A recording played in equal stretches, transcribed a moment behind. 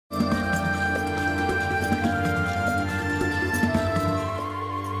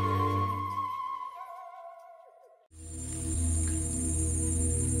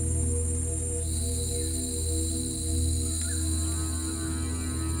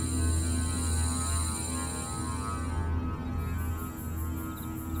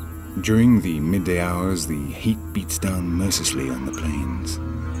During the midday hours, the heat beats down mercilessly on the plains.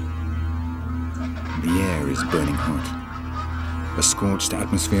 The air is burning hot. A scorched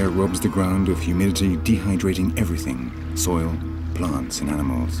atmosphere robs the ground of humidity, dehydrating everything: soil, plants, and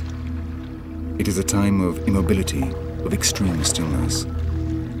animals. It is a time of immobility, of extreme stillness.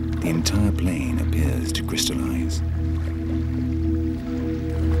 The entire plain appears to crystallize.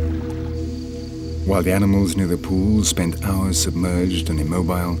 While the animals near the pool spend hours submerged and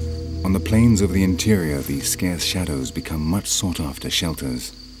immobile, on the plains of the interior, the scarce shadows become much sought-after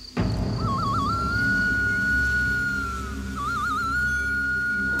shelters.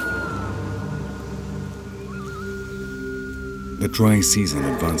 The dry season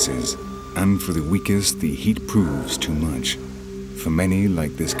advances, and for the weakest, the heat proves too much. For many,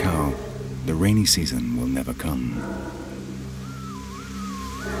 like this cow, the rainy season will never come.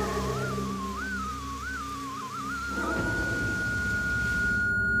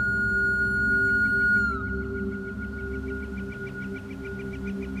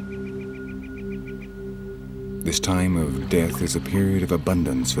 This time of death is a period of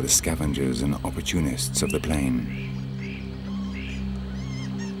abundance for the scavengers and opportunists of the plain.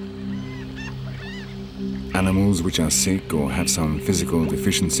 Animals which are sick or have some physical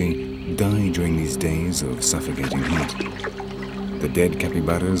deficiency die during these days of suffocating heat. The dead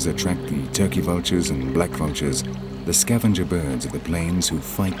capybaras attract the turkey vultures and black vultures, the scavenger birds of the plains who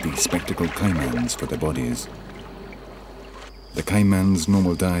fight the spectacled caimans for their bodies. The caiman's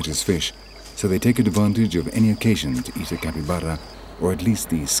normal diet is fish, so they take advantage of any occasion to eat a capybara, or at least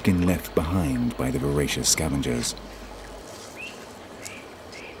the skin left behind by the voracious scavengers.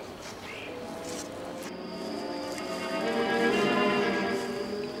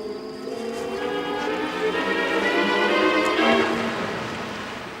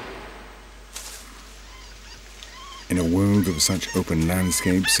 In a world of such open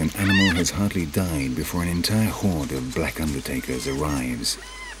landscapes, an animal has hardly died before an entire horde of black undertakers arrives.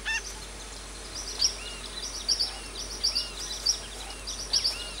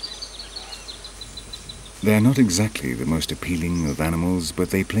 They are not exactly the most appealing of animals,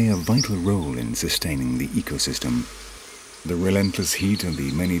 but they play a vital role in sustaining the ecosystem. The relentless heat and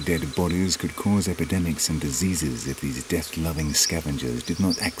the many dead bodies could cause epidemics and diseases if these death-loving scavengers did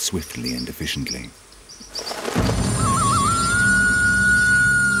not act swiftly and efficiently.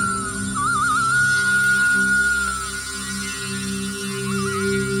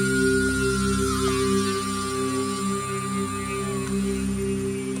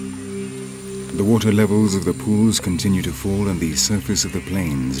 The water levels of the pools continue to fall and the surface of the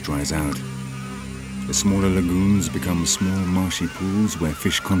plains dries out. The smaller lagoons become small marshy pools where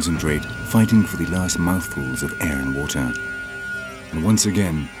fish concentrate, fighting for the last mouthfuls of air and water. And once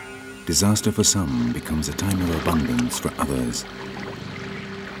again, disaster for some becomes a time of abundance for others.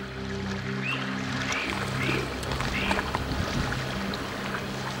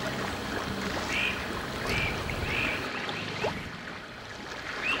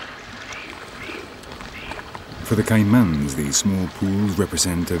 For the caimans, these small pools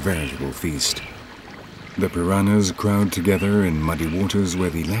represent a veritable feast. The piranhas crowd together in muddy waters where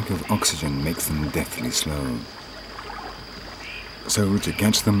the lack of oxygen makes them deathly slow. So, to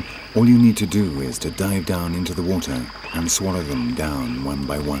catch them, all you need to do is to dive down into the water and swallow them down one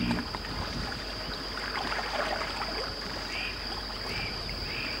by one.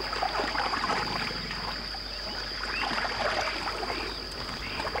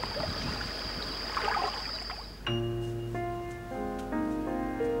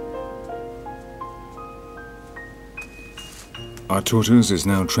 Our tortoise is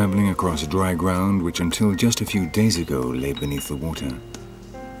now traveling across dry ground which until just a few days ago lay beneath the water.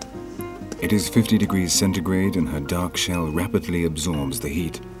 It is 50 degrees centigrade and her dark shell rapidly absorbs the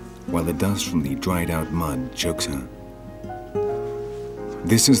heat, while the dust from the dried out mud chokes her.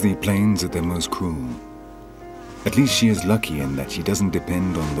 This is the plains at their most cruel. At least she is lucky in that she doesn't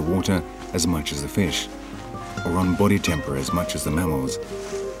depend on the water as much as the fish, or on body temper as much as the mammals.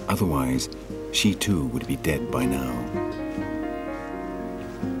 Otherwise, she too would be dead by now.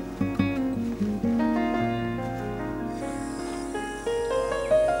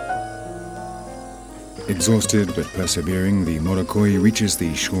 Exhausted but persevering, the morrocoi reaches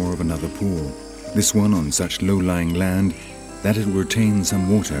the shore of another pool, this one on such low-lying land that it will retain some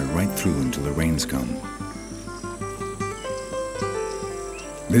water right through until the rains come.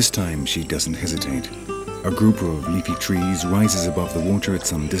 This time she doesn't hesitate. A group of leafy trees rises above the water at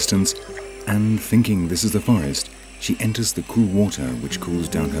some distance, and thinking this is the forest, she enters the cool water which cools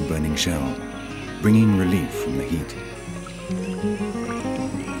down her burning shell, bringing relief from the heat.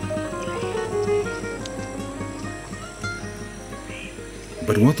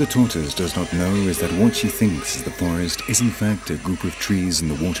 But what the tortoise does not know is that what she thinks is the forest is in fact a group of trees in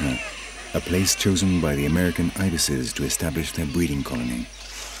the water, a place chosen by the American ibises to establish their breeding colony.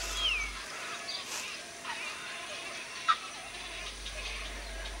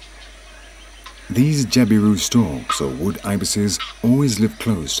 These Jabiru storks, or wood ibises, always live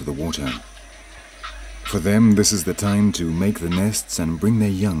close to the water. For them, this is the time to make the nests and bring their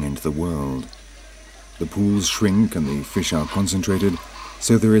young into the world. The pools shrink and the fish are concentrated,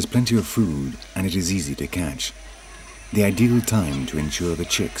 so there is plenty of food and it is easy to catch. The ideal time to ensure the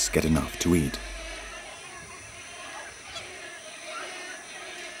chicks get enough to eat.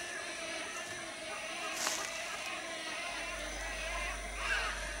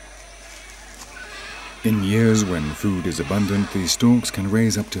 In years when food is abundant, the storks can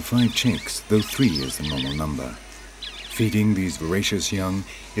raise up to 5 chicks, though 3 is the normal number. Feeding these voracious young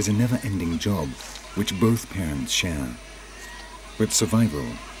is a never-ending job, which both parents share. But survival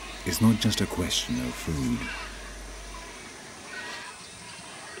is not just a question of food.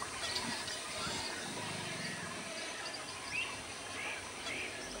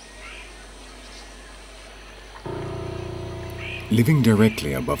 Living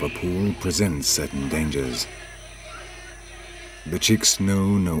directly above a pool presents certain dangers. The chicks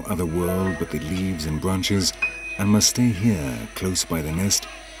know no other world but the leaves and branches and must stay here close by the nest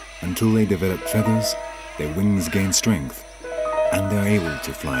until they develop feathers, their wings gain strength, and they are able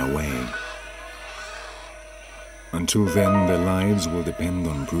to fly away. Until then, their lives will depend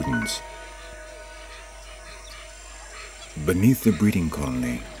on prudence. Beneath the breeding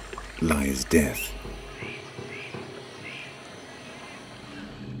colony lies death.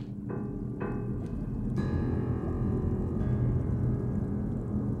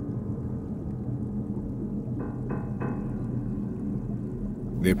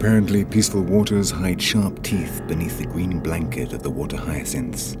 The apparently peaceful waters hide sharp teeth beneath the green blanket of the water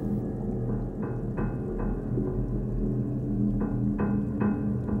hyacinths.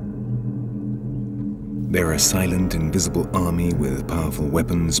 They're a silent, invisible army with powerful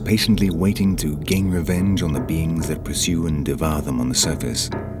weapons, patiently waiting to gain revenge on the beings that pursue and devour them on the surface.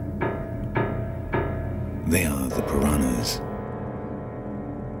 They are the piranhas.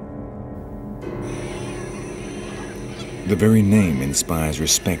 The very name inspires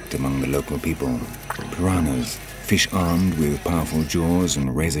respect among the local people. Piranhas, fish armed with powerful jaws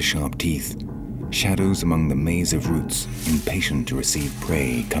and razor-sharp teeth, shadows among the maze of roots, impatient to receive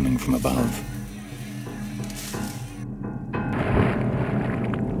prey coming from above.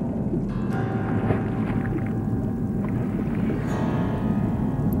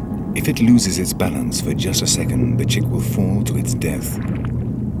 If it loses its balance for just a second, the chick will fall to its death.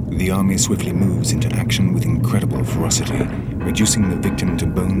 The army swiftly moves into action with incredible ferocity, reducing the victim to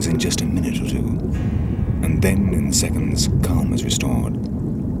bones in just a minute or two. And then, in seconds, calm is restored.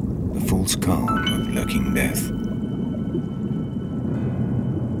 The false calm of lurking death.